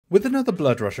With another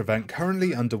Blood Rush event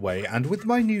currently underway, and with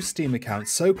my new Steam account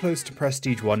so close to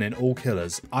Prestige 1 in all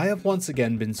killers, I have once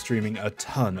again been streaming a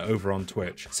ton over on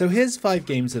Twitch. So here's 5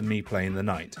 games of me playing the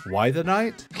Knight. Why the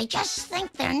Knight? I just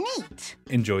think they're neat.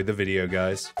 Enjoy the video,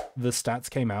 guys. The stats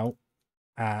came out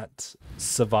at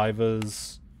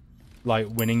survivors, like,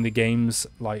 winning the games,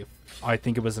 like, I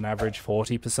think it was an average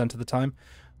 40% of the time.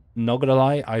 Not gonna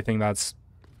lie, I think that's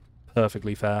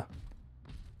perfectly fair.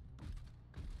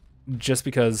 Just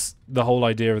because the whole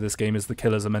idea of this game is the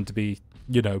killers are meant to be,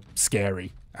 you know,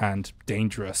 scary and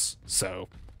dangerous. So,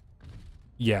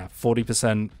 yeah,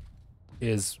 40%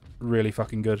 is really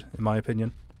fucking good, in my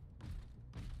opinion.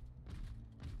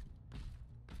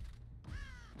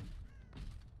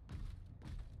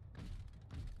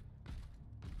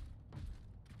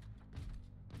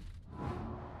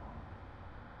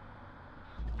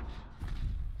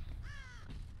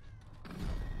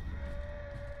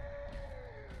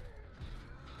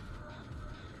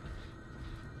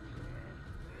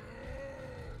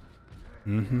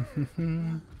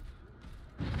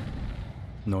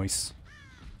 Nice.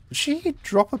 Did she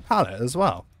drop a pallet as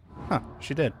well? Huh,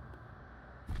 she did.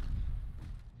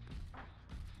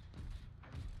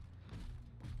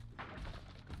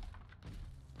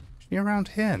 Is she around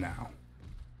here now?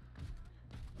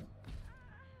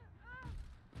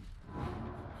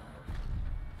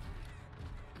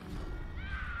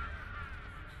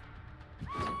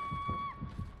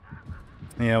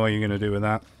 Yeah, what are you gonna do with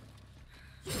that?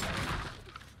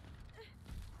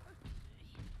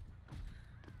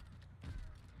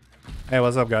 Hey,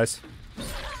 what's up, guys?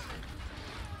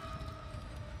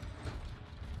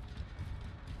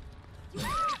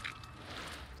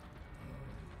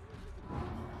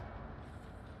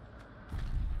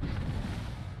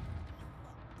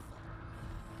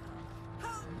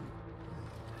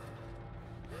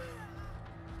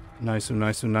 Nice.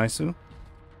 Can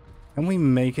we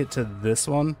make it to this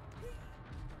one?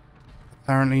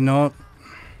 Apparently not.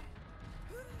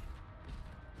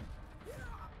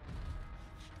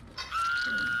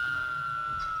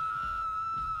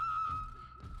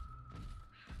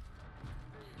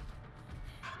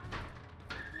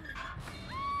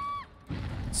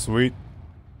 Sweet.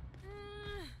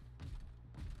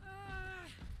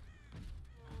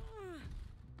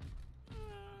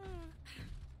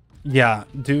 Yeah,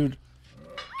 dude,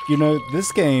 you know,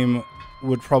 this game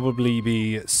would probably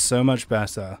be so much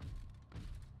better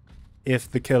if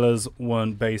the killers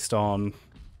weren't based on...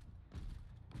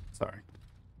 Sorry.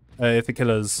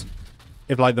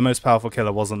 If, like, the most powerful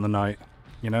killer wasn't the Knight,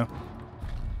 you know?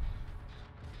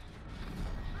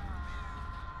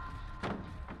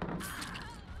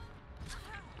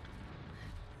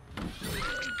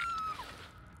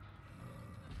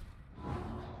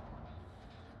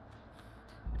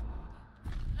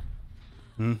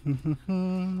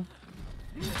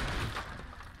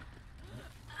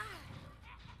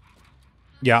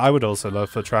 Yeah, I would also love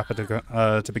for Trapper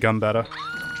to become better.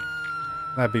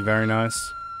 That'd be very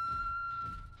nice.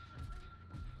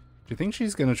 Do you think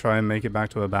she's gonna try and make it back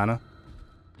to her banner?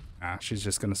 Ah, she's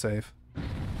just gonna save.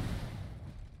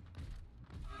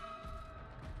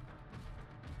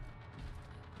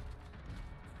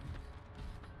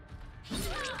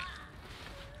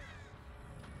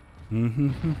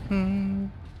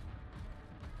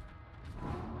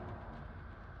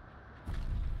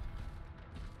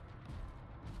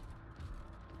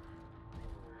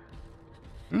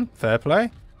 Fair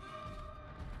play.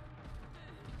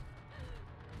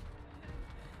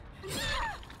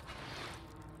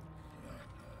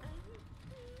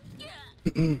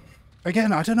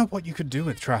 Again, I don't know what you could do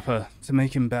with Trapper to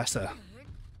make him better.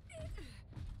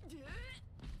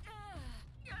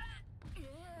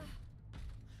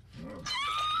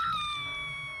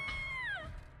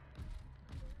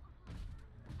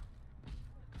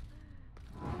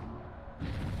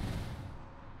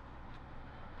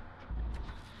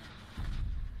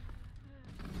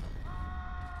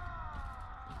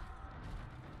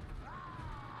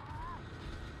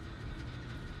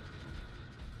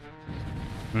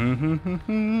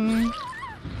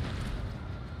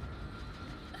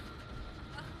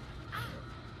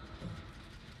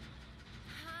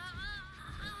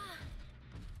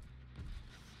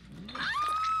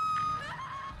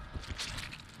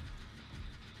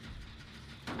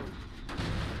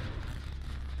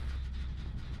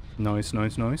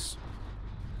 Nice.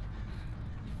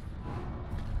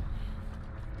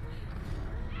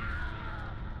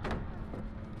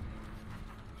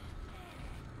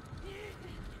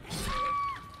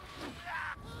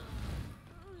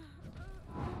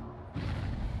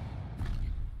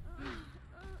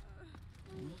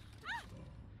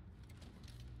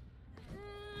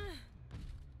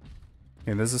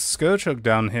 Okay, there's a Scourge Hook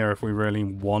down here if we really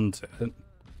want it.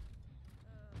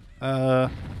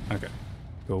 Okay.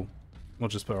 Cool. We'll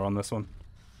just put her on this one.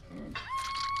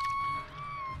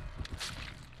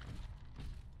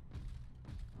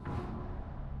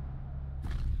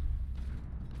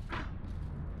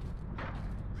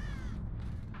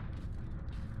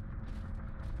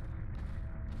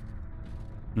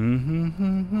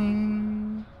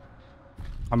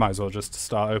 I might as well just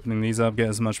start opening these up, get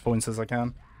as much points as I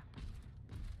can.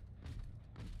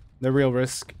 The real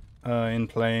risk in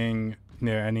playing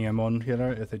near any M1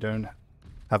 killer if they don't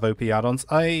have OP add-ons.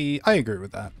 I agree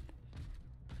with that.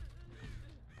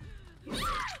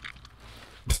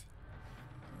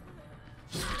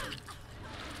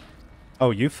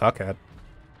 Oh, you fuckhead.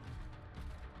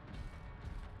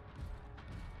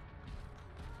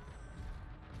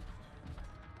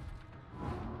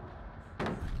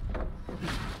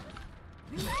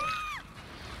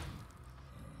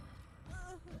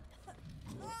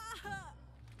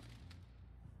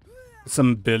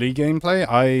 Some Billy gameplay?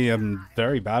 I am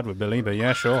very bad with Billy, but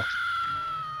yeah, sure.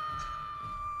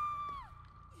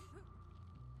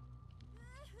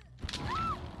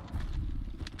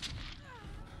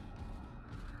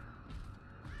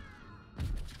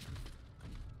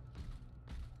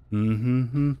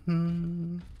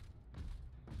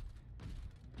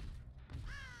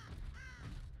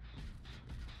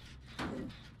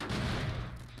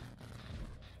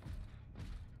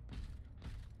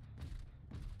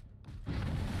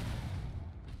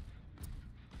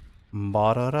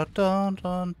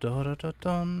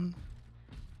 Ba-da-da-dun-dun-da-da-da-dun.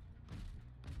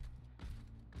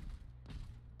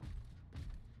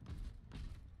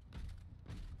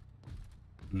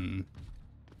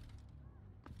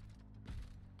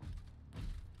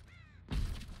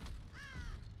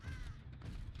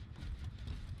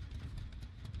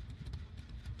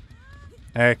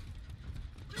 Hey.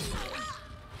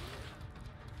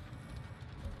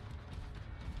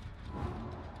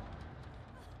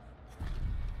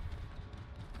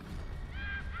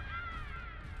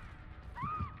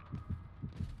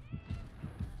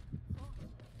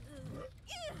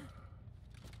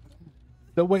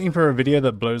 Still waiting for a video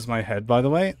that blows my head, by the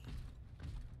way.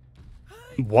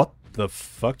 What the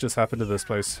fuck just happened to this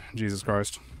place? Jesus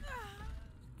Christ.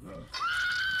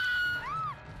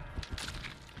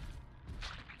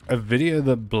 A video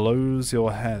that blows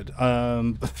your head.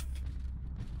 I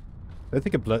don't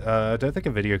think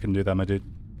a video can do that, my dude.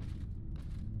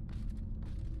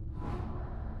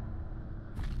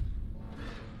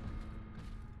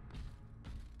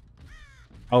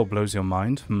 Oh, blows your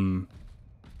mind?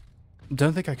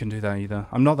 Don't think I can do that either.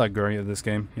 I'm not that great at this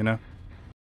game, you know?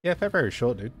 Yeah, very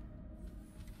short, dude.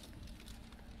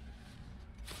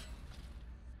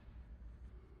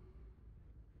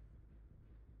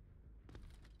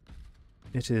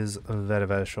 It is very,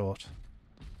 very short.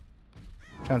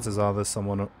 Chances are there's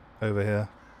someone over here.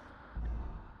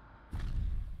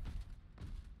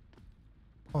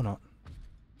 Or not.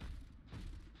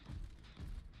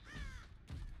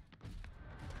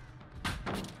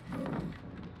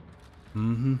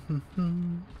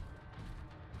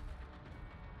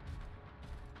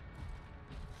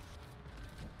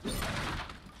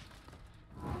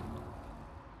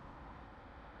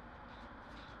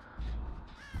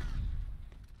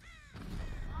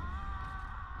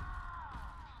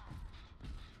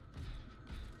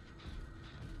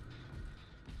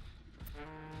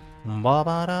 Ba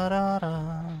ba da da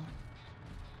da.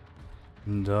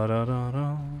 Da da da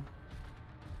da.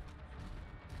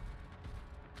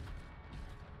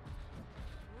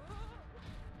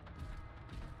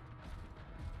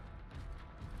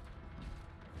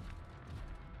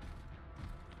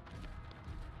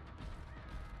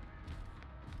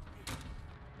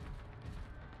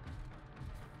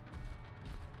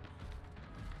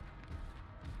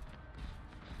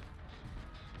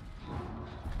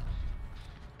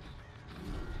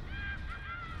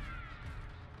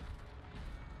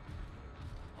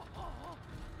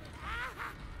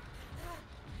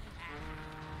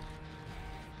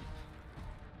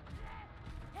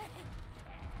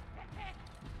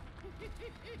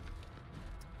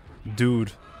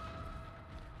 Dude.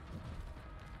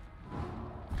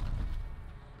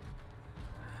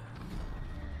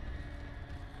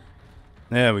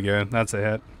 There we go. That's a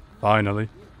hit. Finally.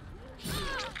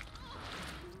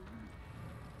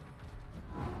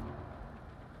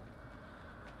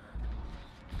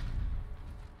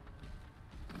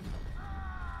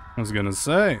 I was gonna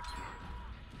say.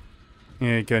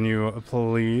 Yeah, can you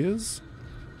please?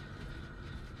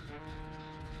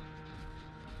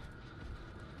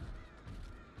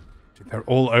 Dude, they're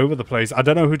all over the place. I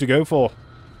don't know who to go for.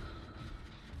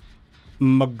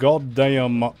 My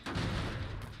goddamn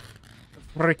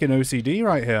freaking OCD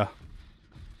right here.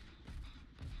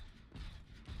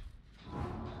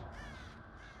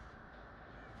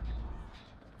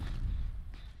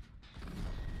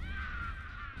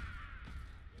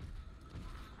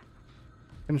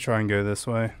 I'm gonna try and go this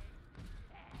way.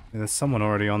 There's someone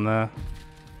already on there.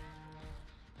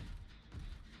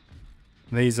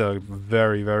 These are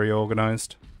very, very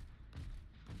organized.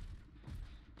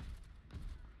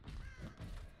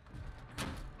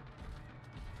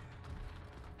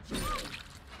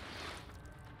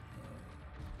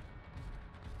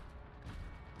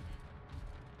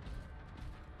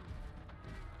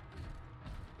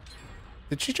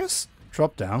 Did she just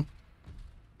drop down?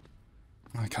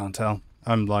 I can't tell.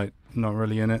 I'm like not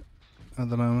really in it at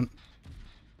the moment.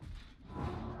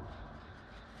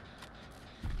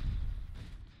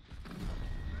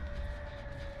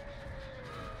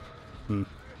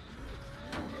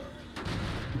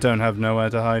 Don't have nowhere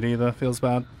to hide either. Feels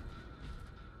bad.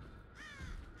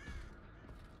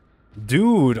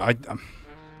 Dude, I'm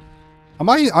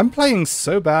playing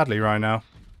so badly right now.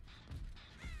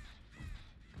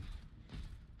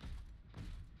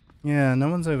 Yeah, no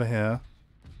one's over here.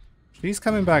 She's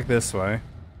coming back this way.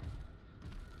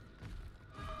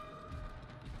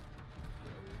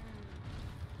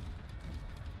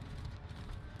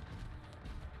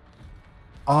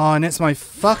 Oh, and it's my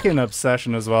fucking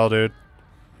obsession as well, dude.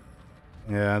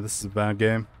 Yeah, this is a bad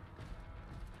game.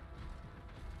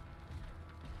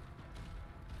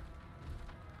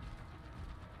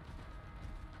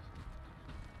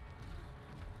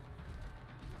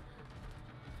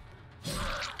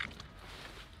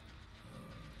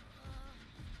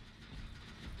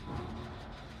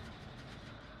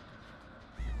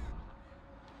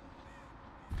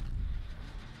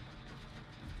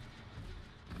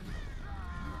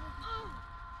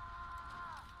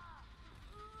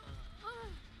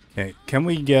 Okay, can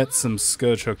we get some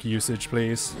Scourge Hook usage,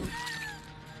 please?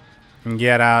 And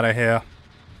get out of here.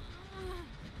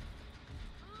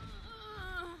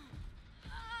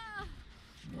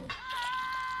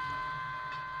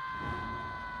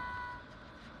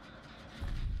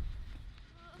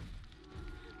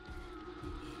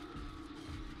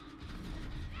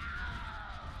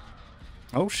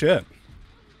 Oh shit.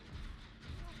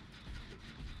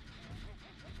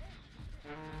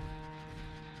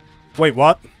 Wait,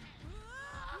 what?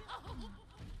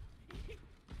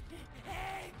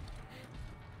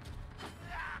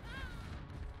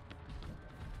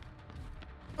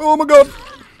 Oh my god!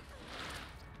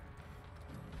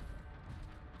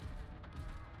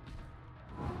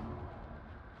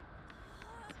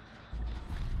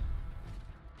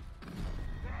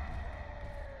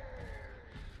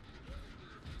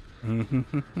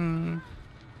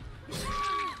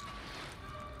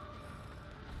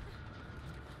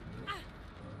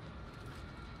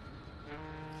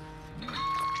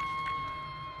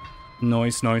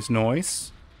 Noise, noise,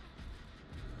 noise.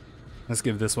 Let's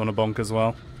give this one a bonk as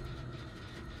well.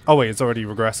 Oh wait, it's already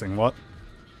regressing. What?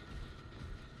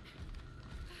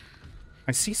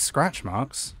 I see scratch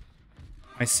marks.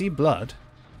 I see blood.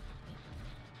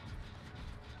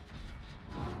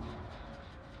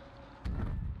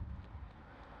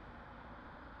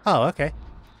 Oh, okay.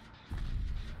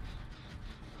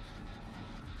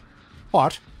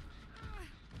 What?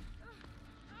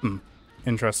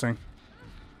 Interesting.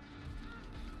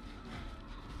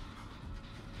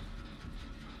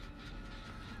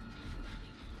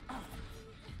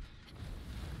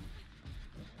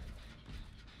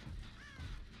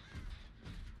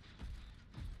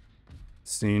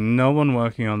 See, no one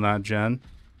working on that gen.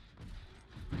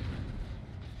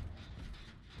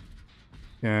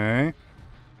 Okay.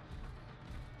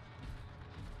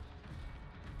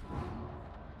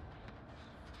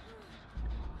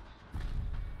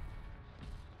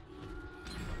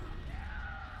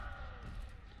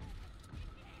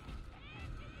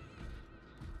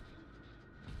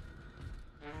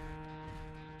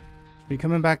 Are you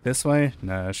coming back this way?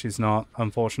 No, she's not.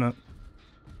 Unfortunate.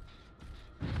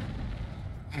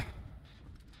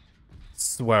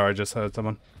 Swear I just heard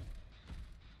someone.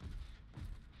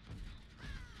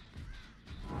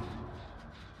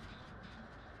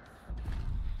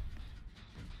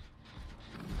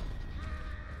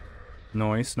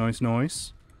 Noise, noise,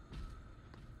 noise.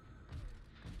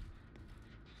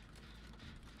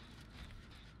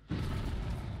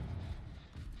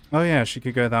 Oh yeah, she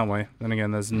could go that way. Then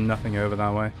again, there's nothing over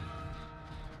that way.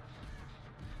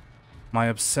 My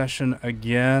obsession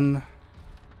again.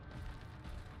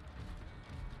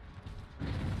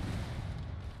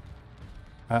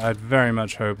 I'd very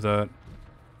much hope that,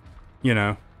 you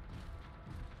know,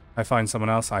 I find someone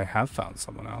else. I have found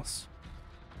someone else.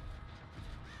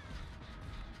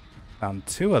 Found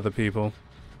 2 other people.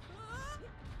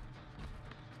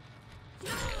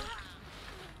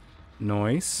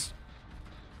 Nice.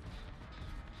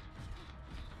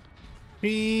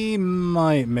 He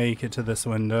might make it to this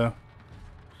window.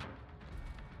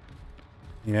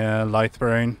 Yeah, Lithe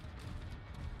Brain.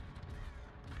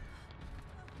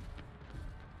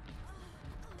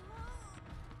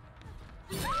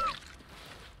 Is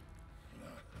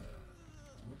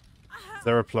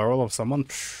there a plural of someone?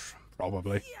 Psh,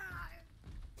 probably.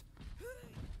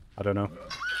 I don't know.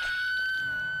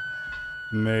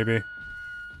 Maybe.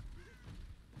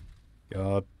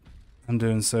 God. I'm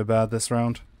doing so bad this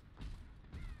round.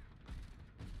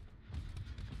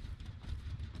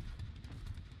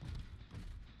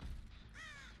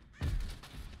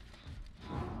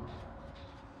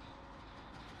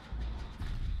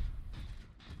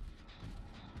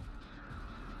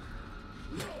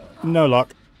 No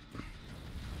luck.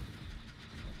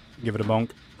 Give it a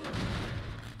bonk.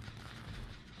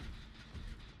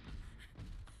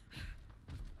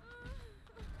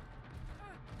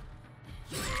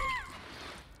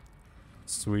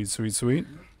 Sweet, sweet, sweet.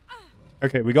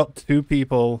 Okay, we got 2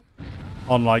 people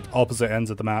on, like, opposite ends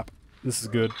of the map. This is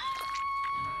good.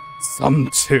 Some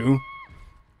 2.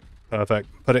 Perfect.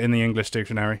 Put it in the English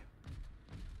dictionary.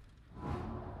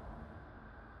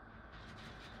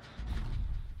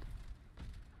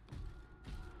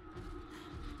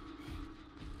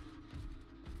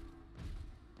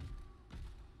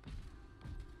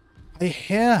 I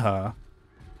hear her.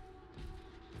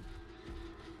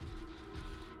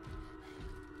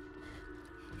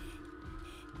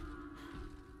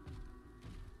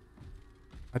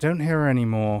 I don't hear her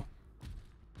anymore.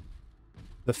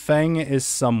 The Fang is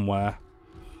somewhere.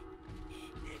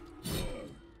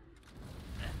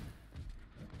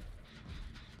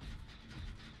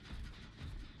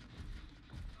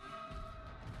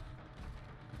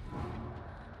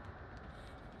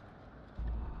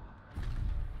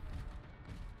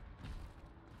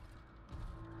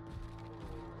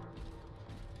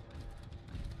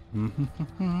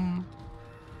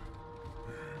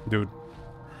 Dude.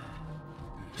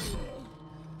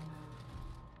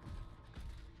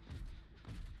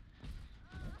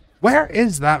 Where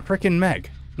is that frickin'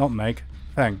 Meg? Not Meg.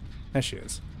 Fang. There she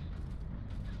is.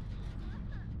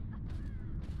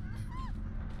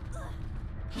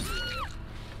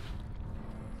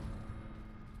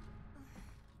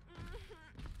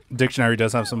 Dictionary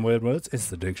does have some weird words. It's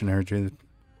the dictionary, dude.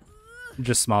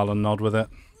 Just smile and nod with it.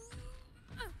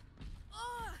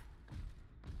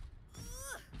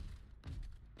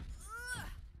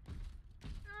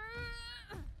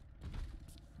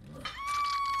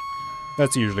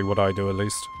 That's usually what I do, at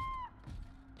least.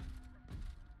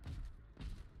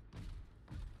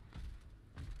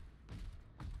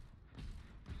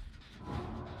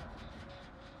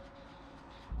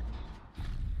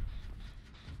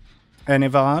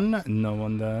 Anyone? No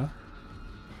one there.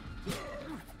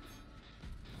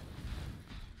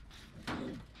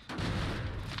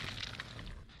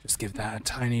 Just give that a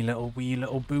tiny little wee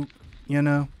little boot, you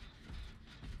know?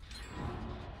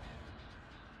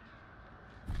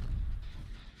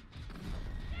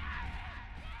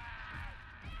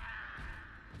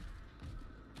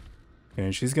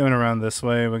 Okay, she's going around this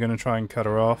way. We're gonna try and cut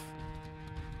her off.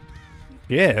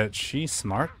 Yeah, she's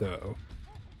smart though.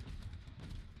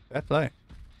 Fair play.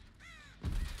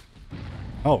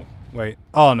 Oh, wait.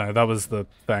 Oh no, that was the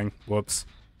thing. Whoops.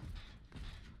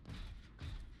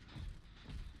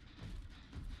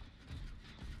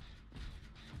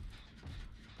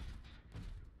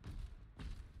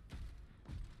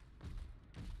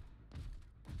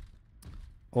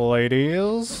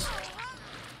 Ladies.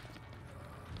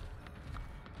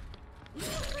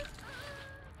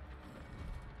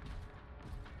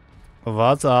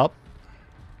 What's up?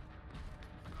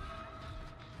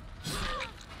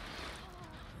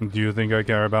 Do you think I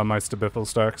care about my stabiffle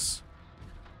stacks?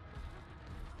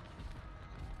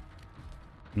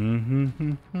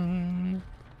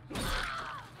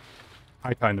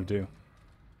 I kind of do.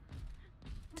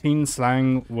 Teen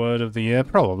slang word of the year?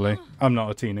 Probably. I'm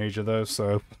not a teenager though,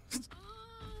 so...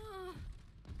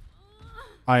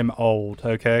 I'm old,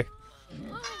 okay?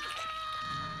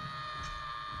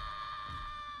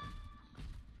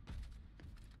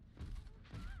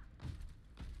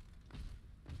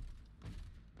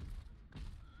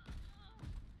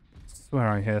 I swear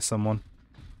I hear someone.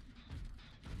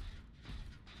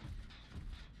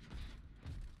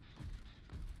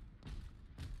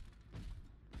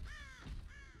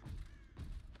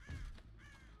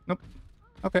 Nope.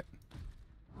 Okay.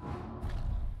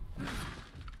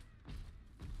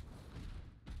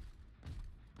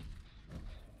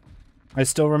 I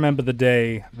still remember the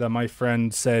day that my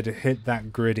friend said, hit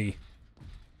that gritty.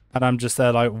 And I'm just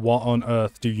there like, what on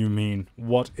earth do you mean?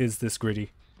 What is this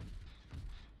gritty?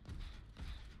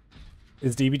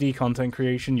 Is DBD content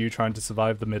creation you trying to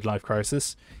survive the midlife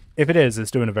crisis? If it is,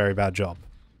 it's doing a very bad job.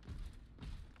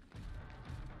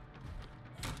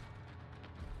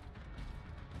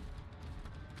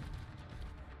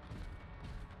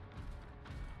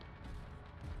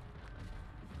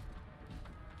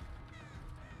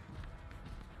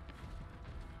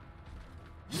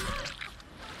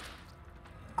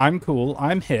 I'm cool.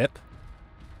 I'm hip.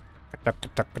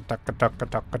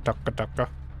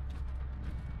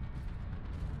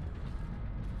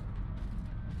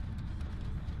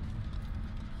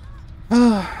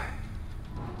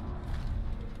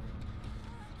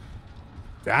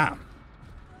 Damn.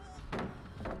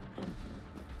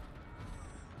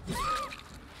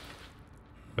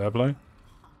 Fair play.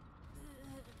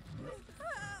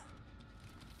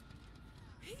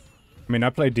 I mean, I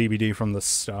played DBD from the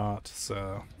start,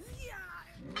 so...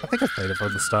 I think I played it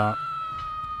from the start.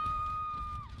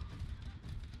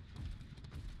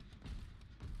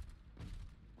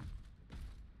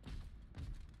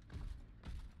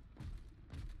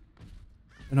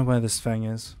 I don't know where this thing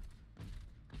is.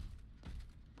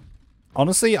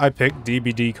 Honestly, I picked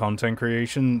DBD content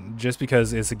creation just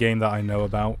because it's a game that I know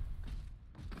about.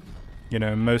 You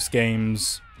know, most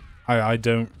games I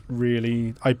don't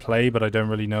really... I play, but I don't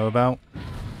really know about.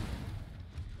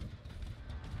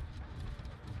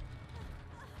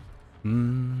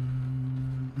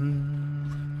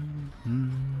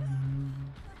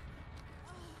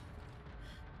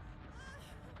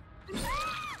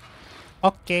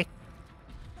 Okay.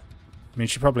 I mean,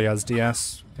 she probably has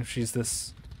DS if she's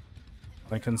this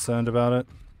like concerned about it.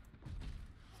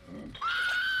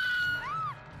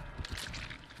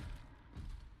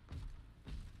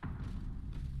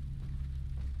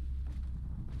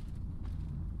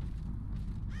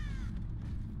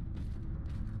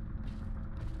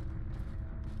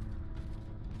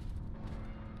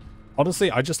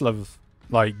 Honestly, I just love,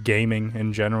 like, gaming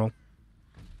in general.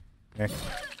 Okay.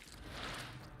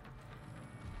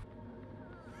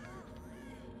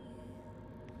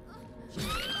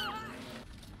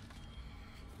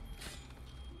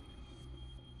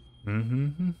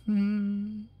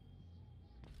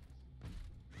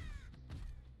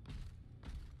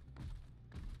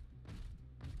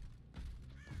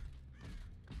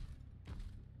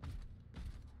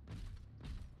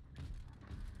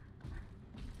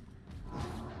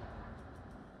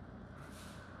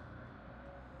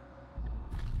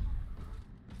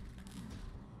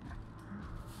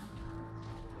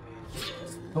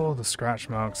 Oh, the scratch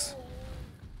marks.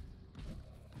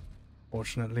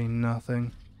 Fortunately,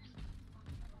 nothing.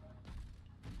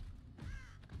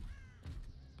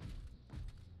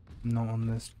 Not on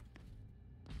this.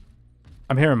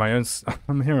 I'm hearing my own.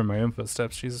 I'm hearing my own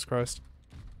footsteps. Jesus Christ!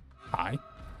 Hi.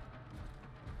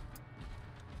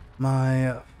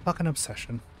 My fucking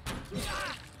obsession.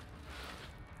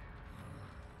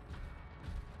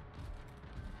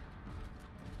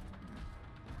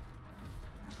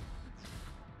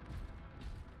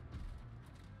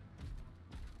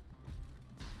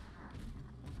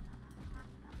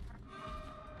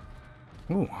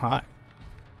 Ooh, hi.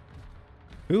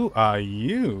 Who are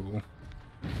you?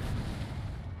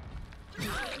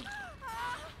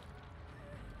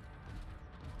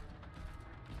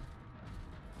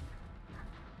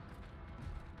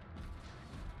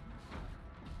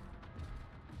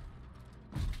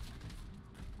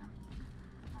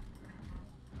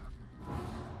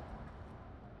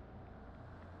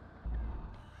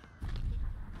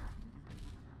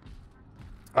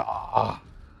 Ah.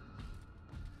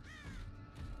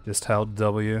 Just held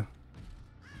W.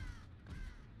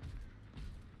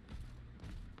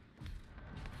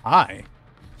 Hi.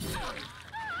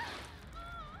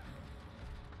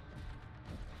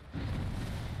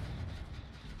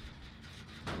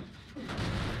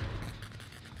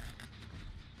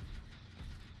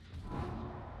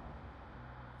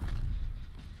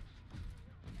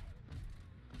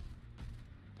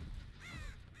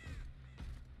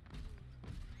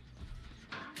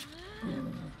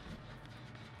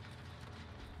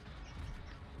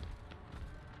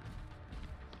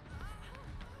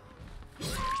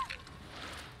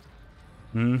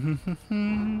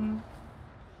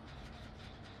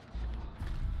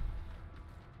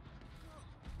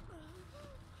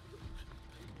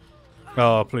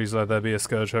 Oh, please let there be a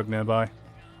Scourge Hook nearby.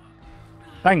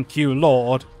 Thank you,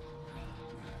 Lord.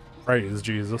 Praise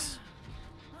Jesus.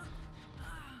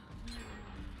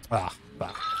 Ah,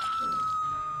 fuck.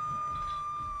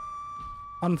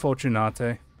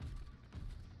 Unfortunate.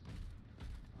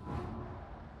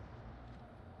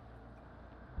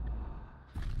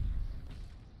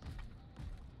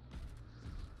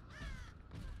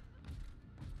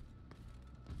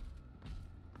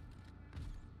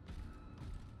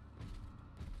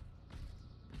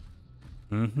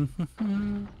 Thank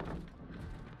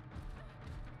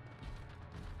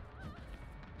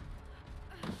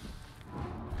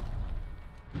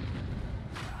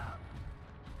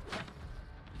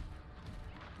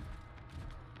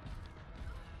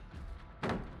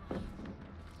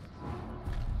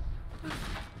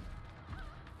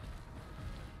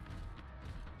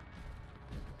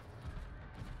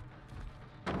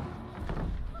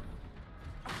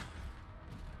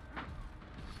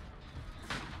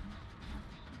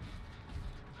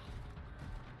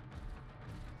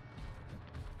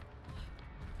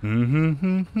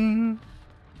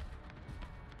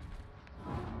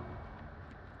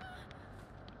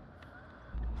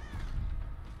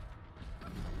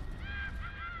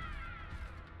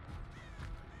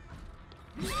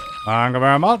you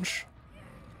very much.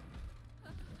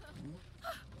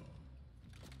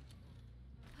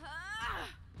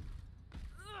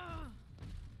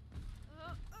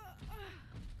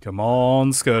 Come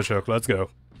on, Scourge Hook, let's go.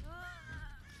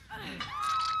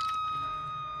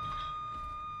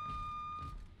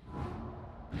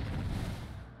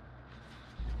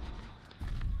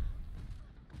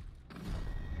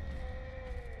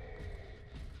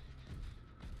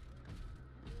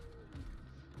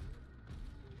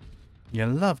 You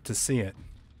love to see it.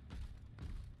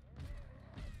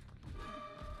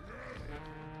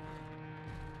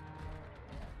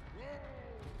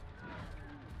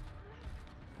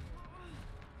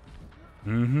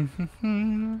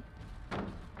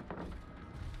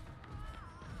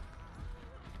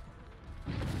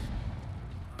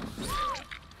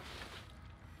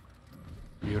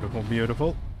 Beautiful,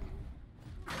 beautiful.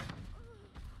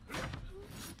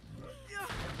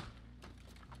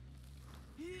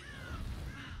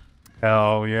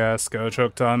 Hell yeah, Scourge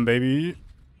Hook time, baby.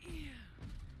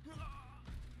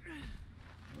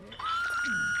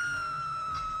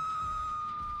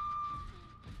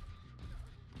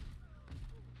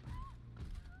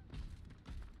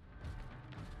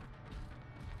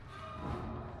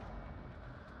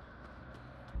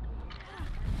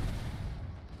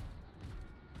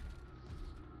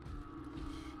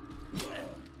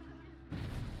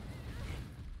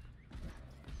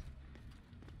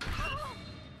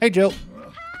 Hey, Jill.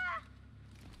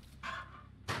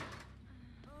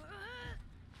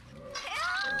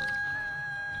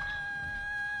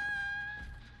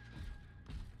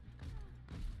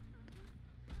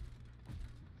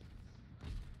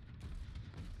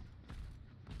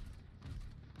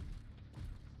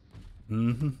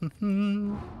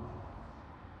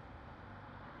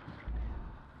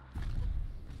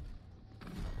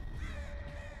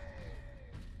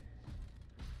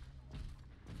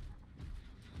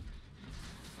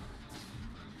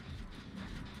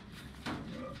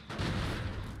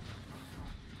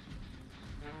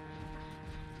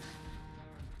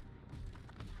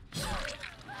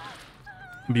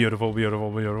 Beautiful,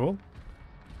 beautiful, beautiful.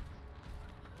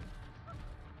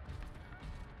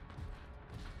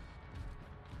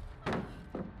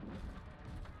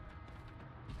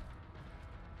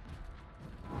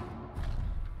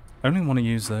 I only want to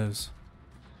use those.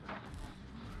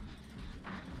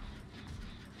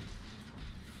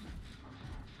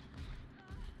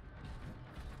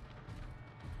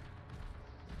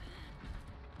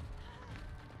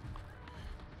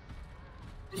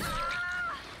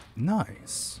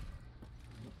 Nice.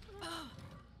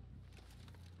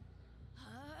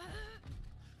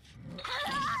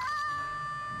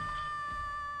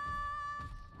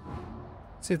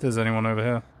 See if there's anyone over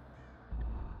here.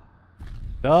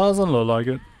 Doesn't look like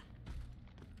it.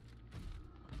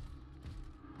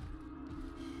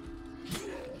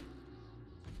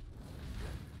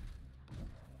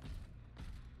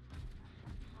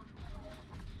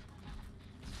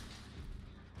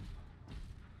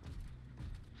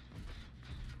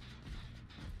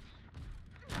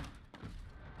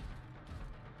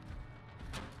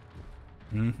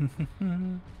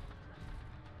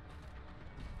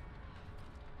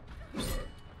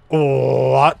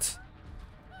 What?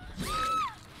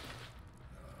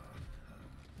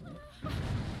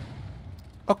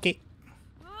 Okay.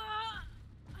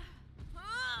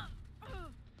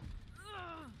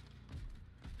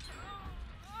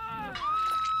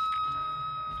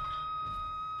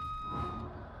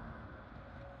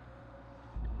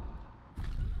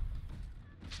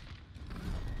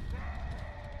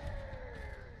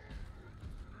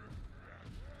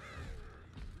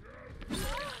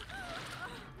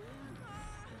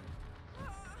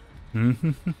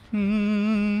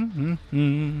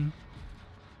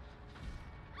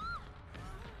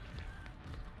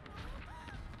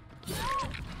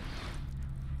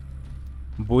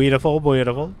 Beautiful,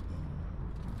 beautiful.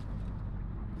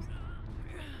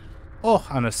 Oh,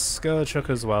 and a Scourge Hook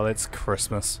as well. It's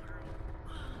Christmas.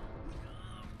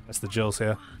 That's the Jill's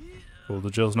here. Cool,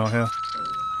 the Jill's not here.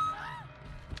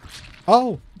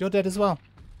 Oh, you're dead as well.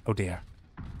 Oh dear.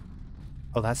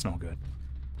 Oh, that's not good.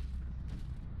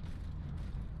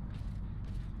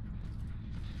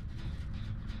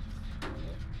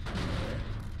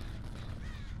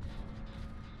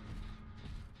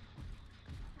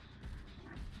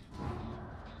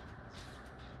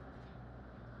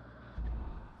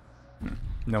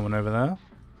 No one over there.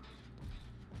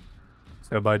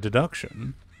 So by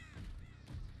deduction...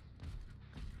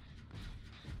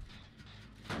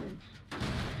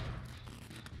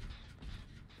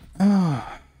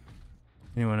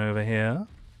 Anyone over here?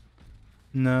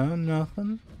 No,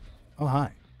 nothing? Oh,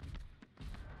 hi.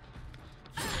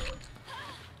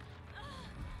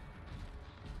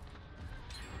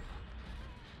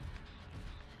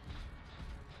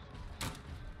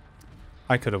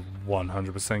 I could have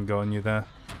 100% gotten you there.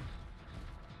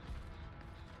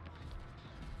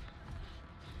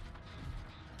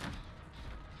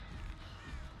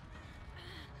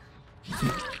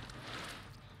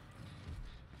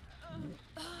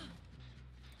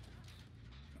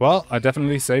 Well, I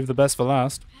definitely saved the best for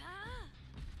last.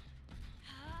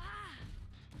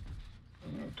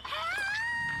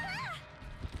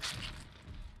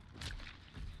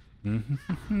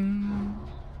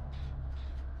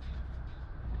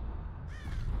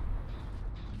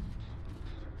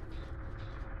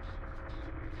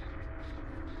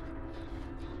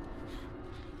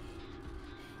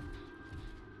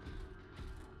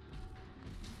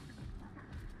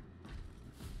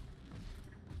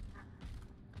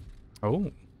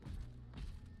 Oh.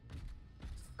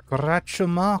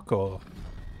 Scratch-a-marco.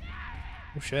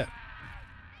 Oh shit.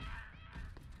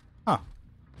 Huh.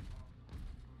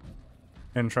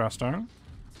 Interesting.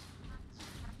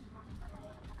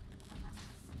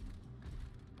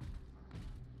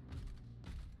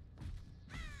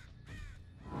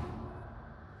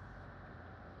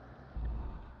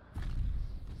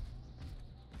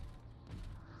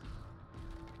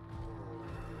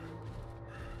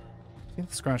 I think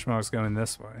the scratch mark's going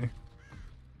this way.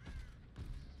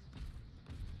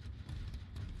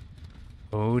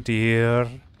 Oh dear.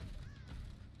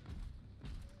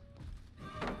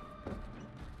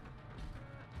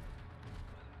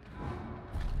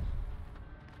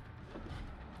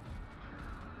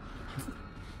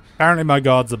 Apparently my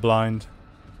gods are blind.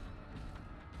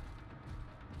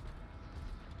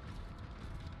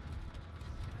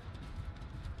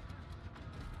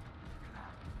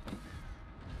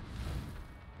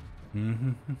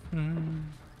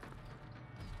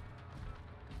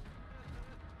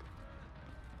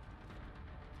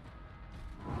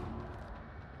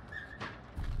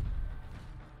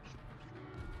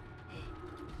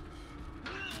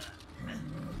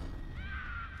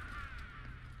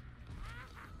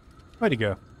 Where'd he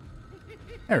go?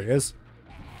 There he is.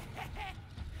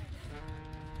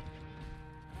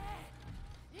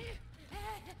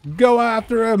 Go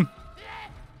after him!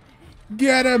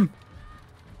 Get him!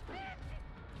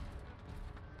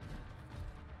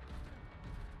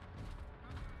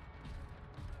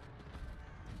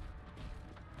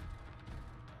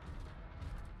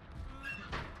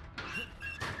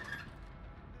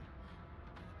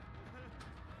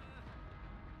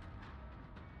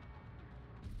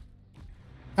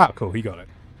 Ah, cool, he got it.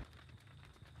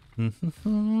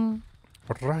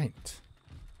 Right.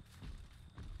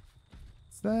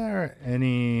 Is there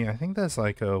any... I think there's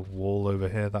like a wall over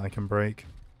here that I can break.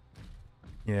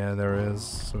 Yeah, there is.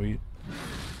 Sweet.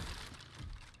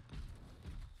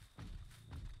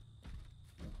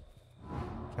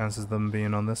 Chances of them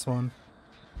being on this one.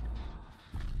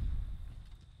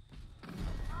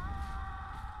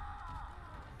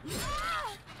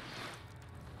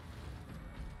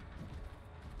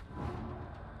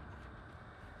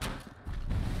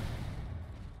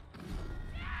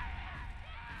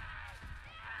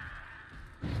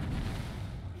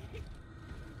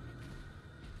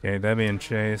 Okay, they're being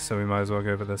chased, so we might as well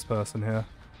go for this person here.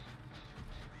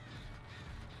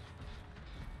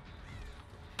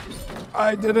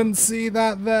 I didn't see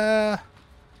that there!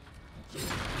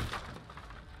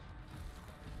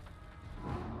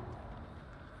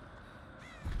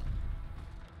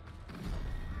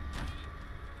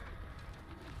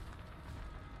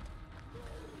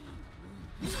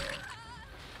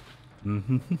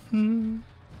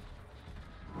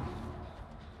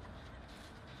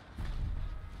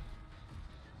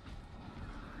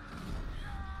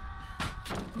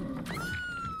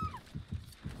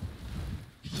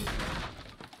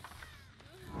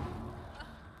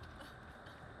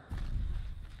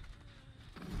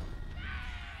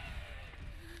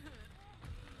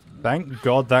 Thank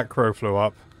God that crow flew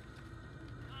up.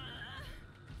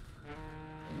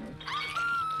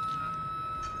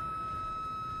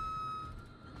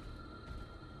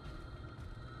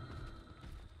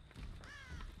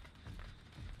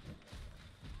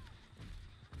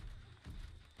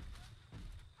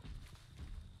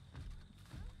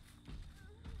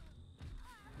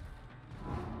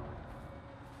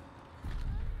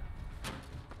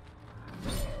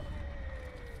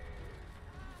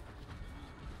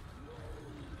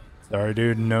 Sorry,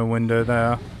 dude, no window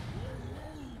there.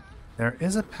 There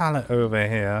is a pallet over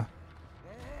here.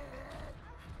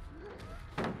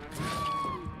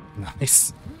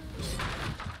 Nice.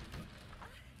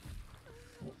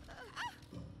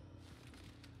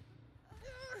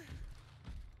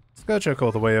 Scourge Hook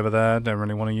all the way over there. Don't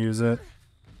really want to use it.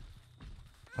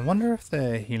 I wonder if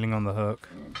they're healing on the hook.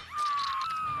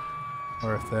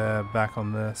 Or if they're back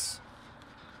on this.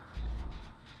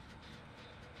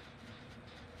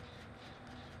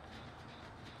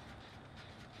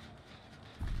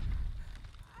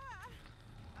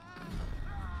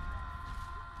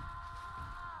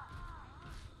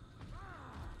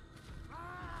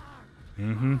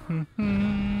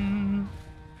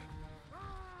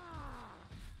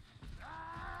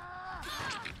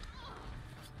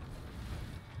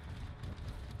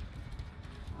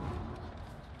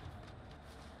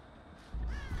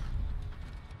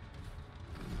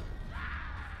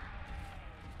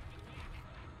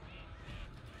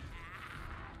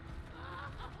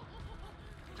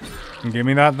 Give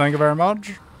me that, thank you very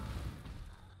much.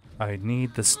 I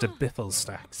need the stabiffle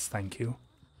stacks, thank you.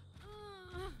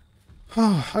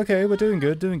 Okay, we're doing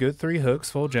good, doing good. 3 hooks,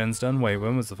 4 gens done. Wait,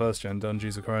 when was the first gen done?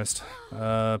 Jesus Christ.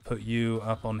 Put you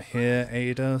up on here,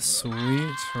 Ada.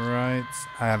 Sweet, right.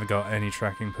 I haven't got any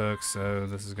tracking perks, so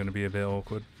this is going to be a bit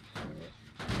awkward.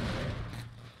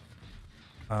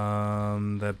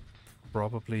 They're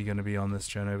probably going to be on this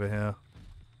gen over here.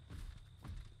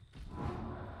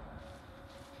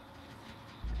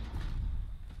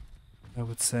 I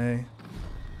would say.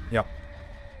 Yep.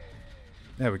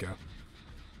 There we go.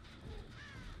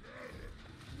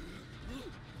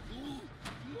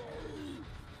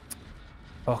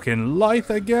 Fucking life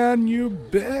again, you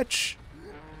bitch!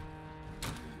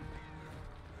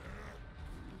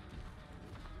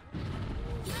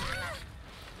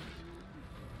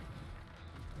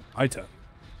 My turn.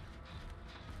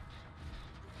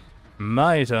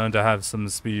 My turn to have some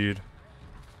speed.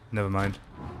 Never mind.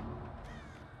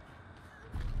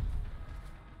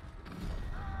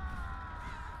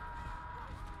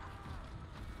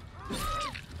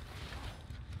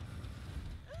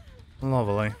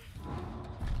 Lovely.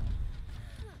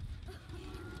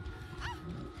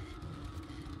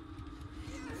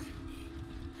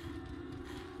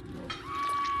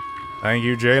 Thank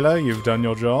you, jailer. You've done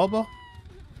your job.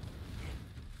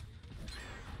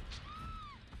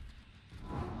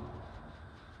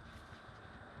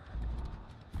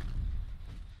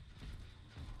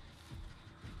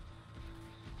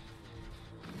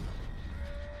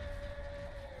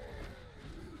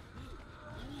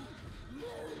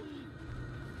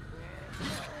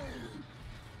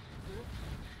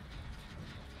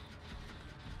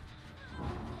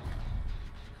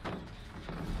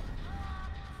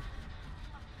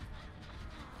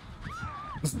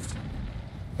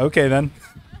 Okay then.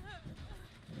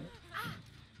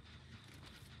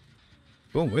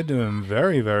 Well, we're doing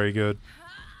very, very good.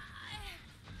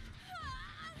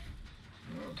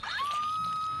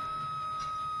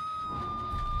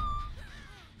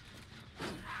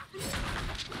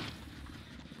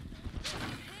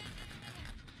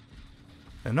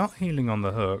 They're not healing on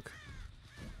the hook.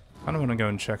 I kind of want to go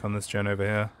and check on this gen over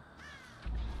here.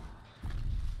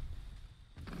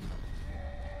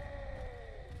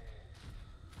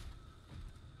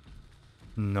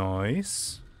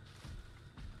 Nice.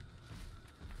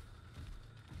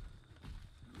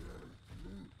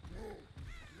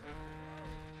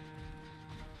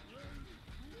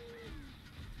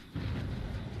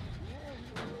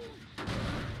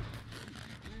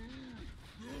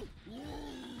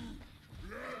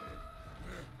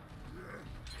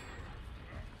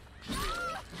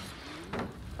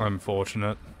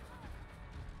 Unfortunate.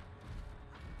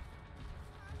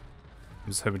 I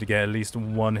was hoping to get at least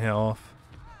one hit off.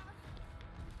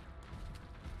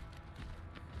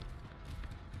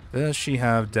 Does she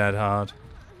have dead hard?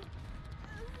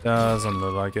 Doesn't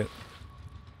look like it.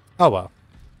 Oh well.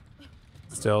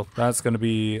 Still, that's going to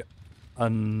be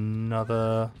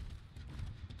another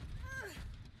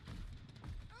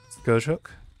Scourge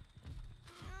Hook.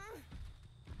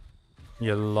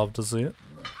 You love to see it.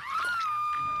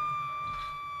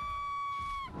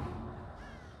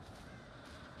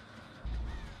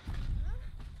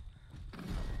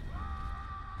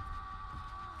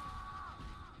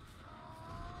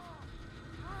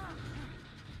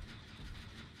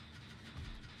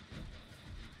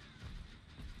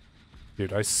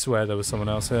 Dude, I swear there was someone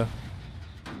else here.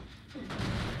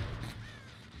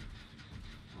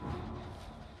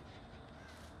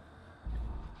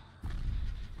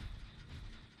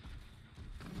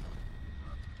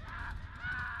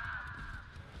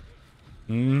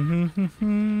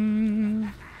 Mm-hmm.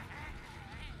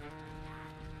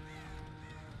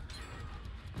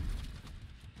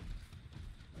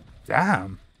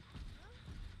 Damn.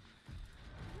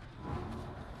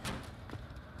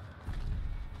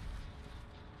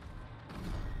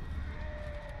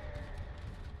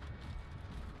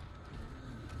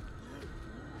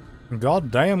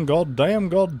 God damn, god damn,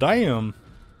 god damn.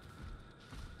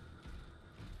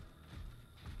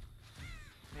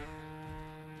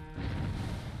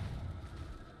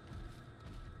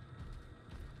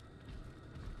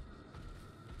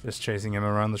 Just chasing him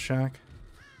around the shack.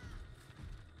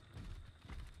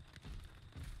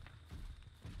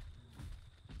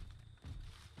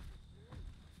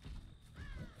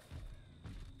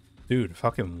 Dude,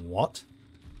 fucking what?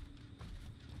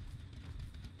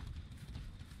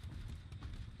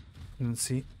 Didn't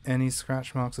see any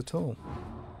scratch marks at all.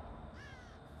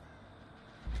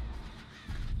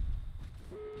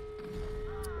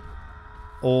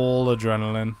 All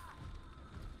adrenaline.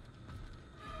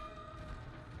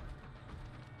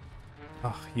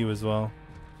 Oh, you as well.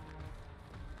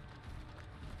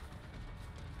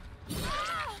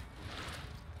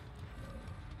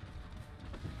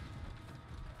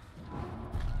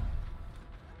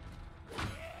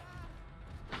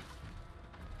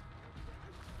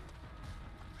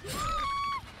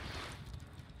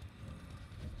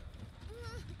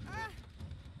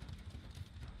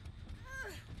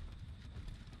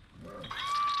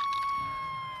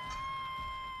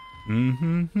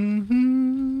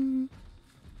 Mm-hmm.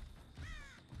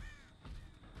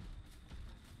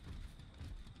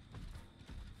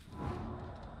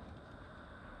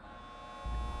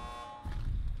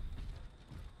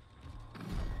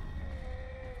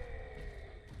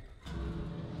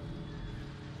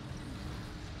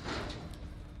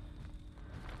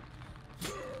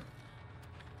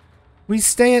 We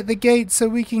stay at the gate so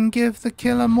we can give the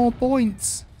killer more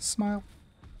points. Smile.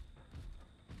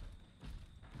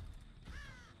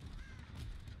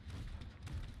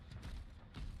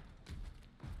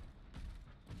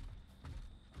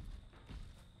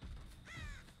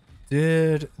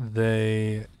 Did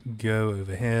they go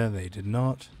over here? They did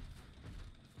not.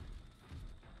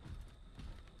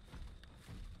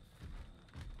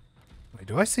 Wait,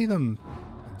 do I see them?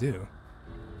 I do.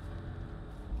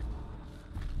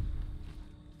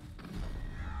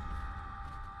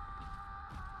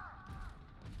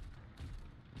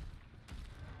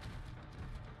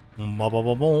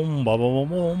 Ba-ba-ba-boom,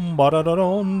 ba-ba-ba-boom,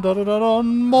 ba-da-da-dum,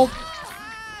 da-da-da-dum, bop.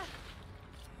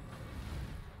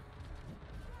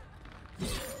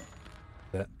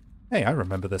 Hey, I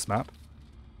remember this map.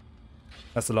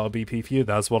 That's a lot of BP for you.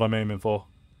 That's what I'm aiming for.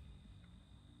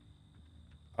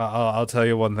 I'll tell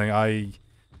you one thing. I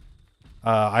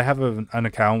have an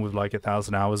account with like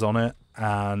 1,000 hours on it,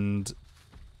 and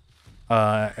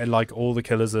like all the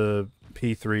killers are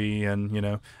P3, and you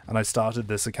know, and I started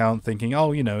this account thinking,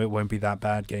 oh, you know, it won't be that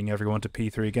bad getting everyone to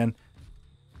P3 again.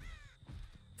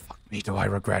 Fuck me, do I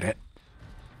regret it?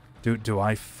 Do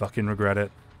I fucking regret it?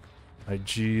 Like,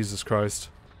 Jesus Christ.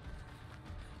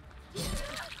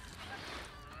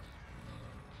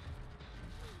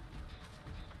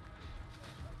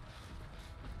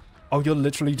 Oh, you're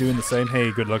literally doing the same?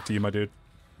 Hey, good luck to you, my dude.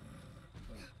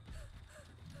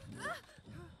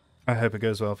 I hope it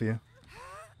goes well for you.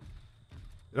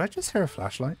 Did I just hear a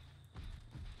flashlight?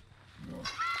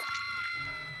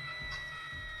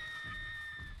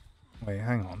 Wait,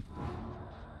 hang on.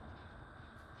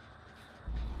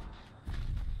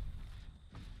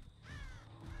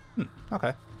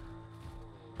 Okay.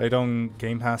 Played on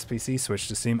Game Pass PC, switched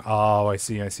to Steam. Oh, I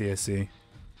see.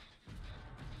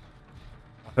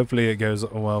 Hopefully it goes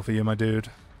well for you, my dude.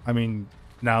 I mean,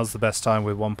 now's the best time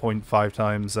with 1.5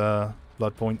 times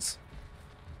blood points.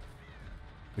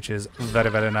 Which is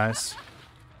very, very nice.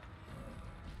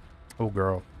 Oh,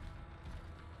 girl.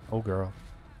 Oh, girl.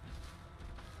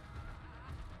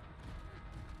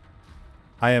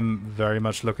 I am very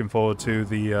much looking forward to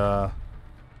the...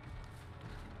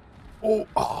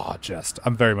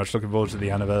 I'm very much looking forward to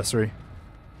the anniversary.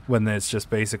 When there's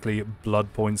just basically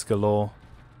blood points galore.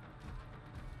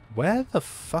 Where the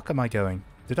fuck am I going?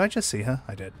 Did I just see her?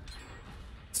 I did.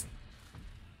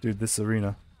 Dude, this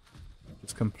arena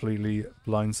just completely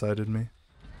blindsided me.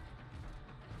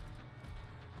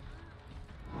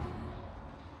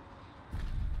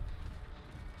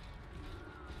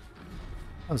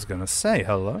 I was gonna say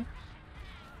hello.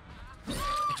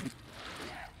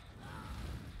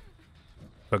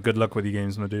 But good luck with your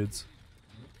games, my dudes.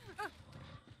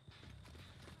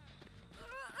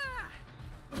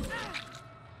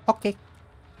 Okay.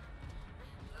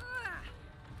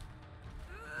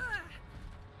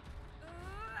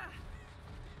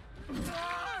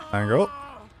 Angle.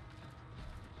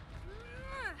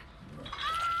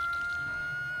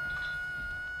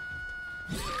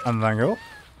 And angle.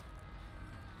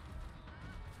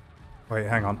 Wait,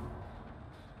 hang on.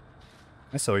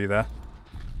 I saw you there.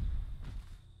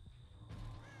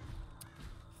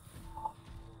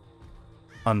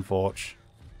 Unfortunate.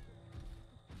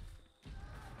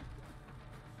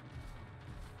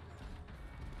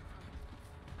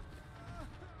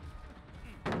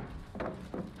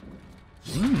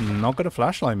 Not gonna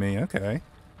flashlight me, okay.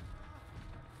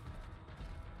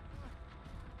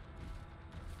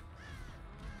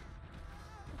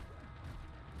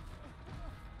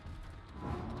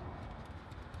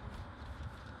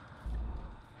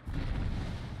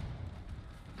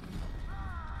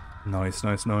 Nice,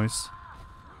 nice, nice.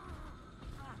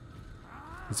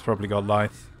 It's probably got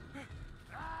life.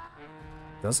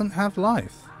 Doesn't have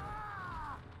life.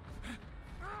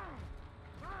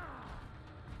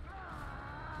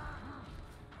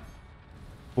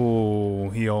 Oh,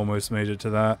 he almost made it to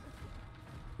that.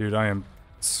 Dude, I am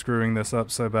screwing this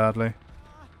up so badly.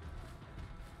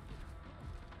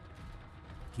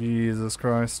 Jesus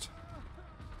Christ.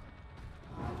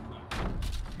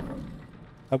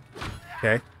 Oh,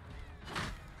 okay.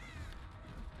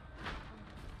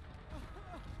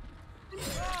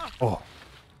 Oh.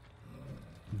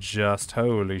 Just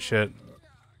holy shit.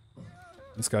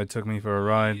 This guy took me for a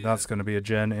ride. That's going to be a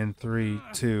gen in 3,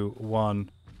 2, 1.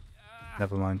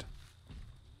 Never mind.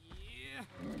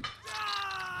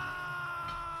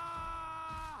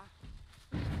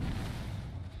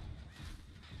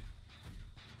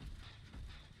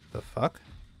 The fuck?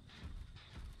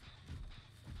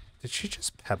 Did she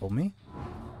just pebble me?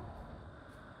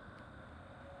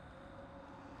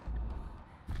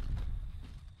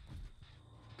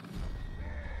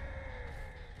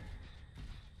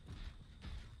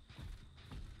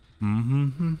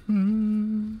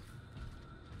 Mm-hmm.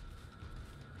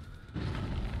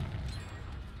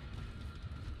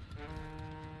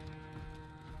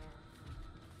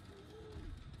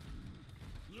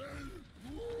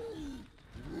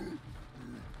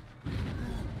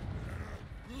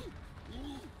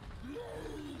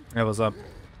 Hey, what's up?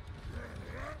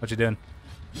 What you doing?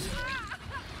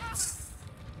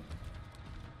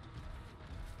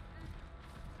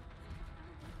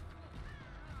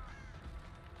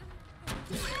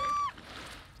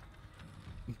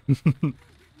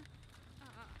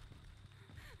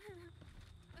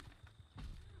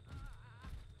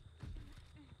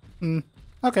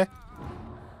 Okay.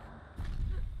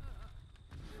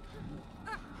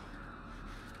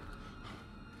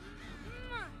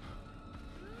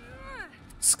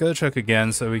 Scourge Hook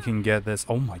again so we can get this.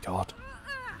 Oh my god.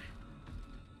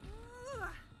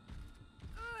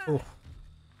 Oh.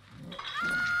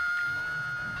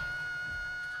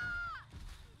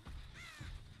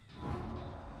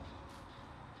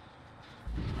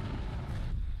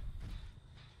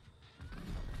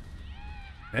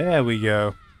 There we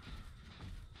go.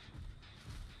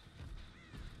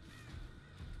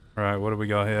 Alright, what do we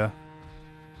got here?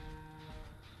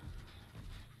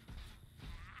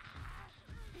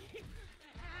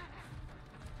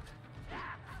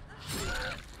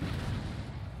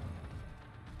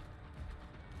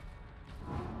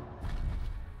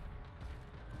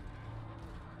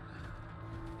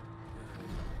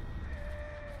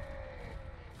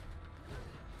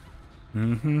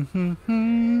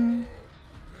 Mm-hmm.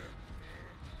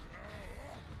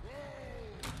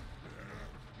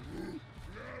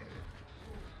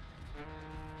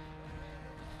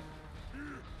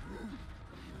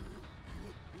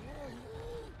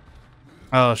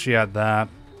 Oh, she had that.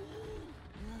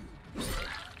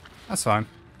 That's fine.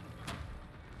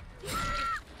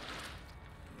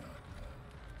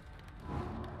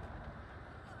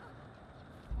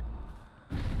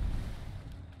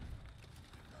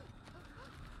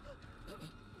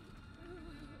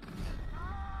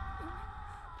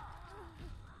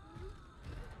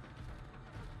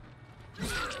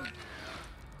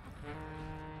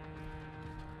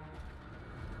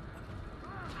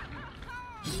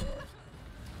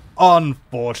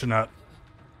 Unfortunate.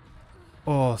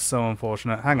 Oh, so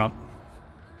unfortunate. Hang on.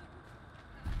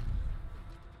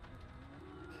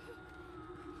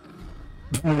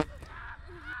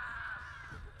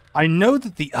 I know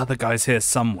that the other guy's here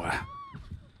somewhere.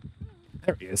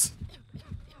 There he is.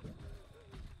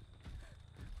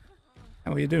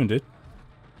 How are you doing, dude?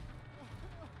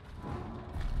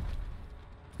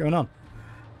 What's going on?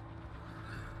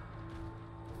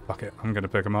 Fuck it, I'm gonna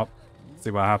pick him up.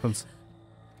 See what happens.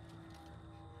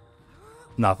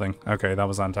 Nothing. Okay, that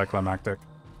was anticlimactic.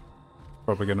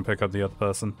 Probably gonna pick up the other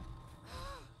person.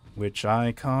 Which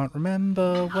I can't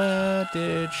remember. Where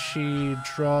did she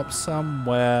drop?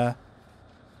 Somewhere.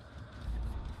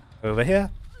 Over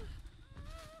here?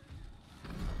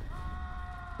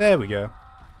 There we go.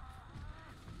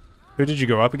 Who did you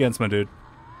go up against, my dude?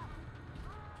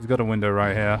 He's got a window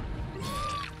right here.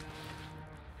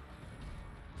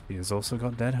 He has also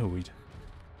got dead hooed.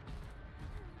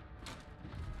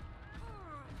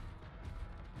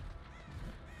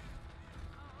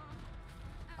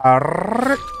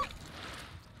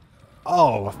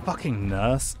 Oh, a fucking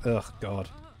nurse. Ugh, God.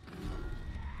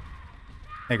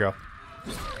 Hey, girl.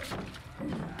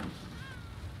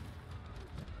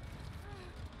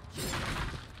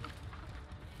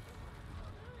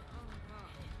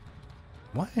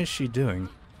 What is she doing?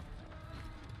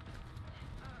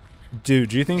 Dude,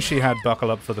 do you think she had buckle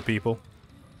up for the people?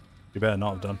 You better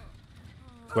not have done.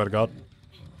 Swear to God.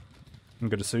 I'm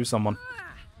gonna sue someone.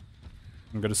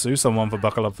 I'm gonna sue someone for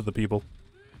buckle up for the people.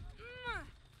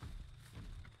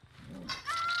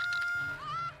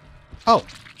 Oh,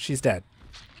 she's dead.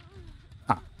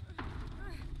 Ah.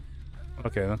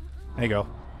 Okay then. There you go.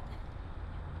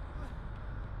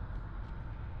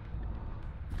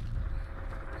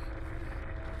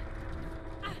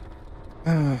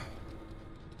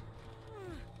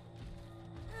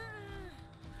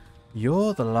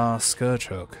 You're the last Scourge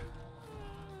Hook.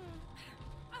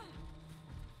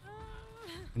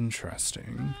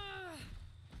 Interesting.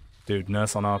 Dude,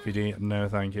 nurse on RPD? No,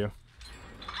 thank you.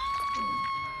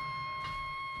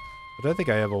 I don't think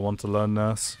I ever want to learn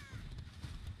nurse.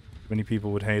 Many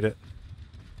people would hate it.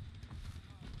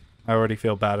 I already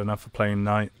feel bad enough for playing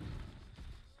knight.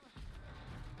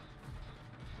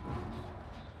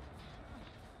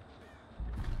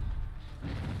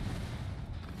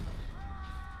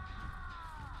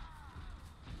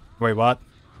 Wait, what?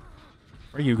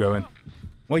 Where are you going?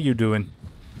 What are you doing?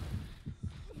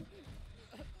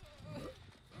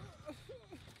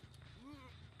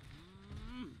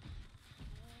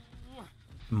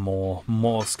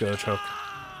 More Scourge Hook.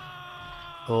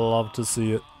 Love to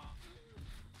see it.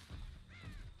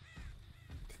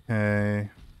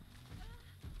 Okay.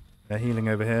 They're healing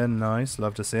over here. Nice.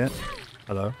 Love to see it.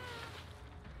 Hello.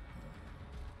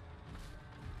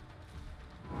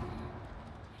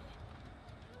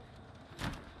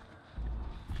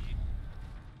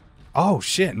 Oh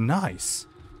shit, nice.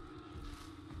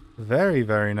 Very,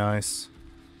 very nice.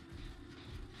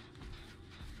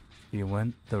 He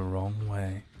went the wrong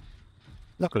way.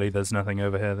 Luckily there's nothing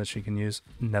over here that she can use.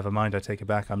 Never mind, I take it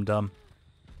back, I'm dumb.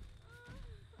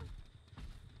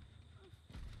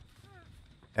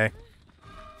 Hey.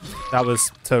 That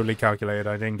was totally calculated,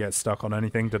 I didn't get stuck on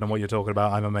anything. Don't know what you're talking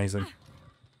about, I'm amazing.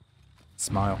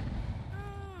 Smile.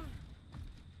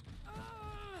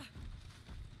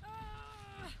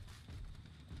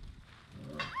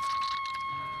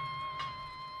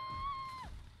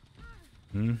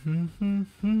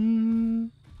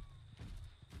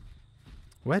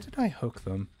 Where did I hook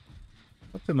them?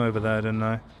 Hooked them over there, didn't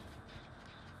I?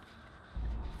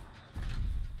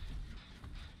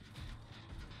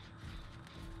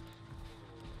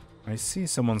 I see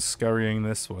someone scurrying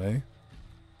this way.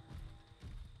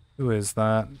 Who is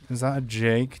that? Is that a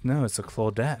Jake? No, it's a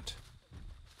Claudette.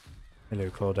 Hello,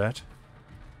 Claudette.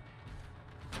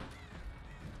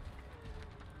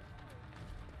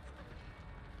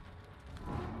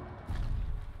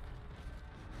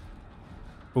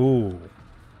 Ooh.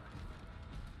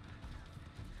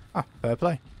 Ah, fair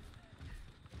play.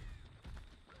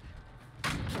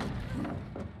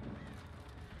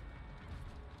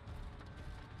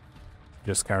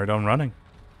 Just carried on running.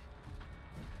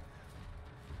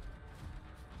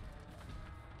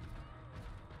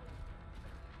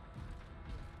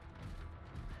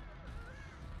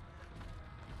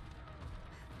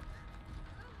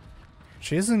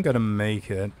 She isn't gonna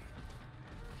make it.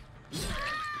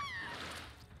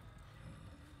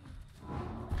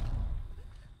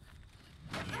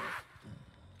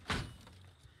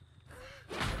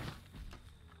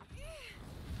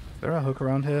 Is there a hook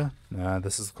around here? Nah,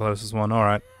 this is the closest one.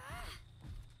 Alright.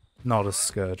 Not a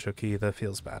Scourge Hook either.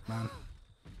 Feels bad, man.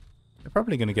 They're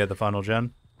probably going to get the final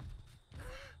gen.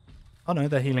 Oh no,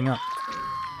 they're healing up.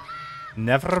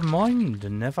 Never mind.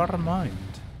 Never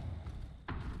mind.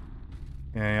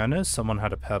 Yeah, I know someone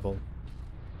had a pebble.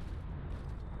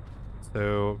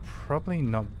 So, probably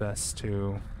not best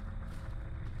to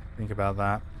think about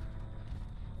that.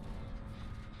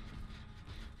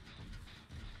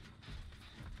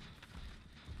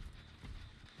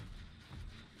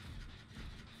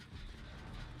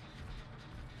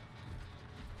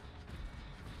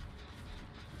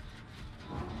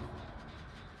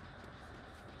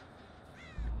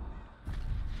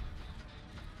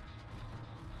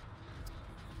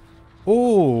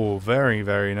 Oh, very,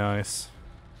 very nice.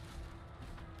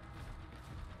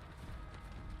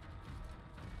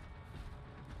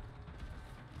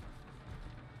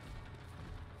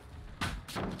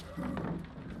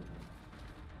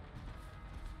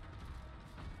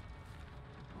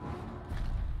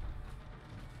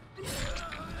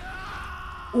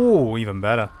 Oh, even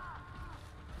better.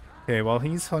 Okay, while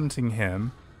he's hunting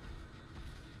him,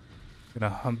 I'm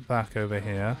gonna hunt back over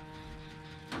here.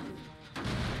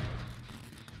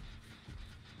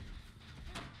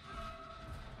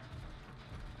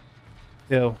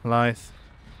 Ew, Lithe.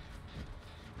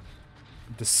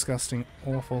 Disgusting,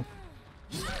 awful.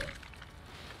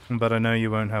 But I know you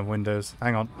won't have windows.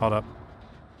 Hang on, hold up.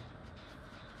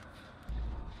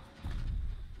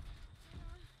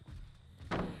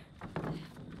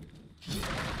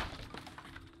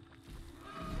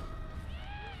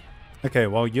 Okay,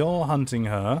 while you're hunting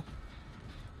her,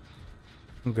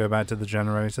 we'll go back to the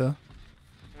generator.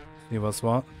 See what's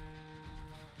what.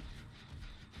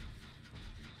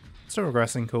 Still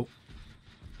regressing, cool.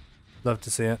 Love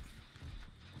to see it.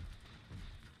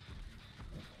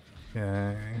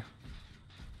 Okay.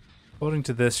 According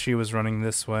to this, she was running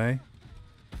this way.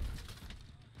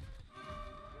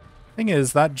 Thing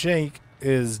is, that Jake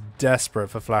is desperate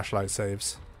for flashlight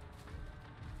saves.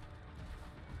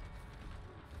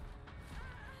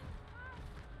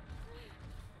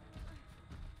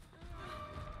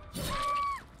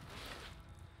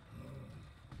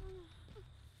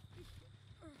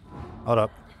 Hold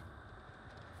up.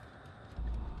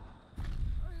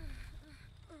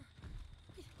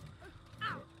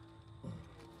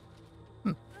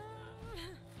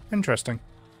 Interesting.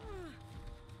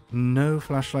 No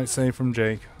flashlight save from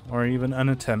Jake, or even an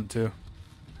attempt to.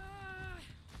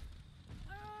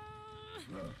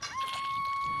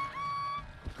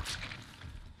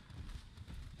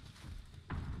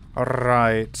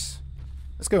 Alright.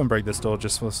 Let's go and break this door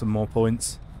just for some more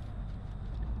points.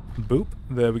 Boop.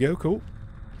 There we go. Cool.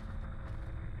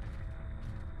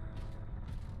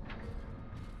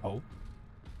 Oh.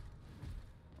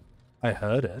 I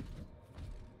heard it.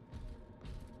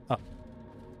 Oh.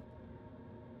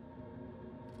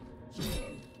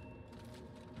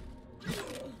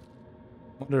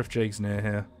 Wonder if Jake's near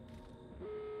here.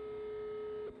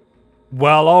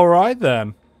 Well, alright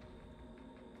then.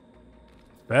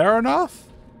 Fair enough.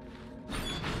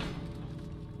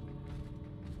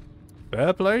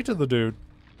 Fair play to the dude.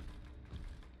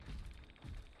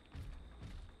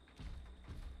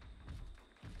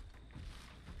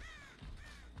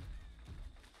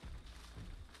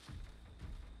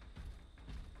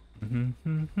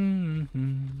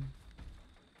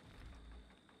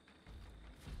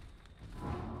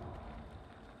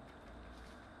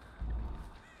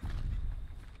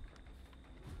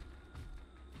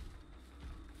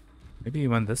 Maybe he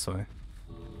went this way.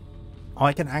 Oh,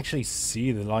 I can actually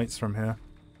see the lights from here.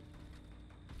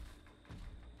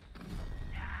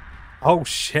 Oh,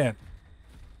 shit.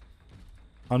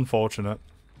 Unfortunate.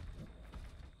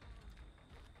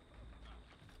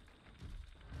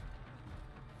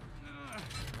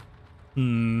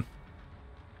 Hmm.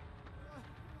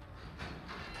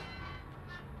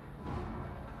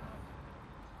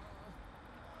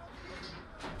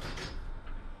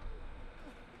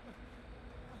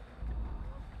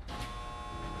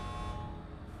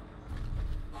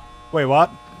 Wait,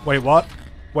 what? Wait, what?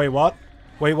 Wait, what?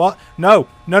 Wait, what? No!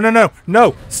 No, no, no!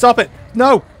 No! Stop it!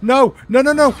 No! No! No,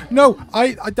 no, no! No!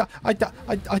 I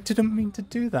didn't mean to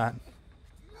do that.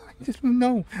 I didn't,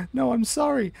 no! No, I'm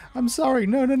sorry! I'm sorry!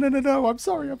 No, no, no, no, no! I'm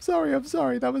sorry! I'm sorry! I'm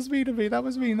sorry! That was mean of me! That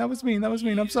was mean! That was mean! That was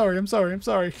mean! I'm sorry! I'm sorry! I'm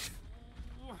sorry!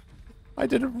 I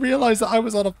didn't realize that I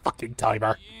was on a fucking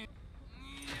timer.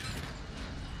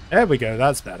 There we go.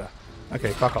 That's better.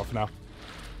 Okay, fuck off now.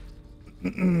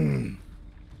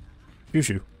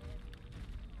 Shoo-shoo.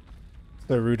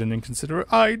 So rude and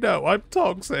inconsiderate. I know, I'm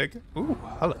toxic. Ooh,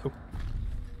 hello.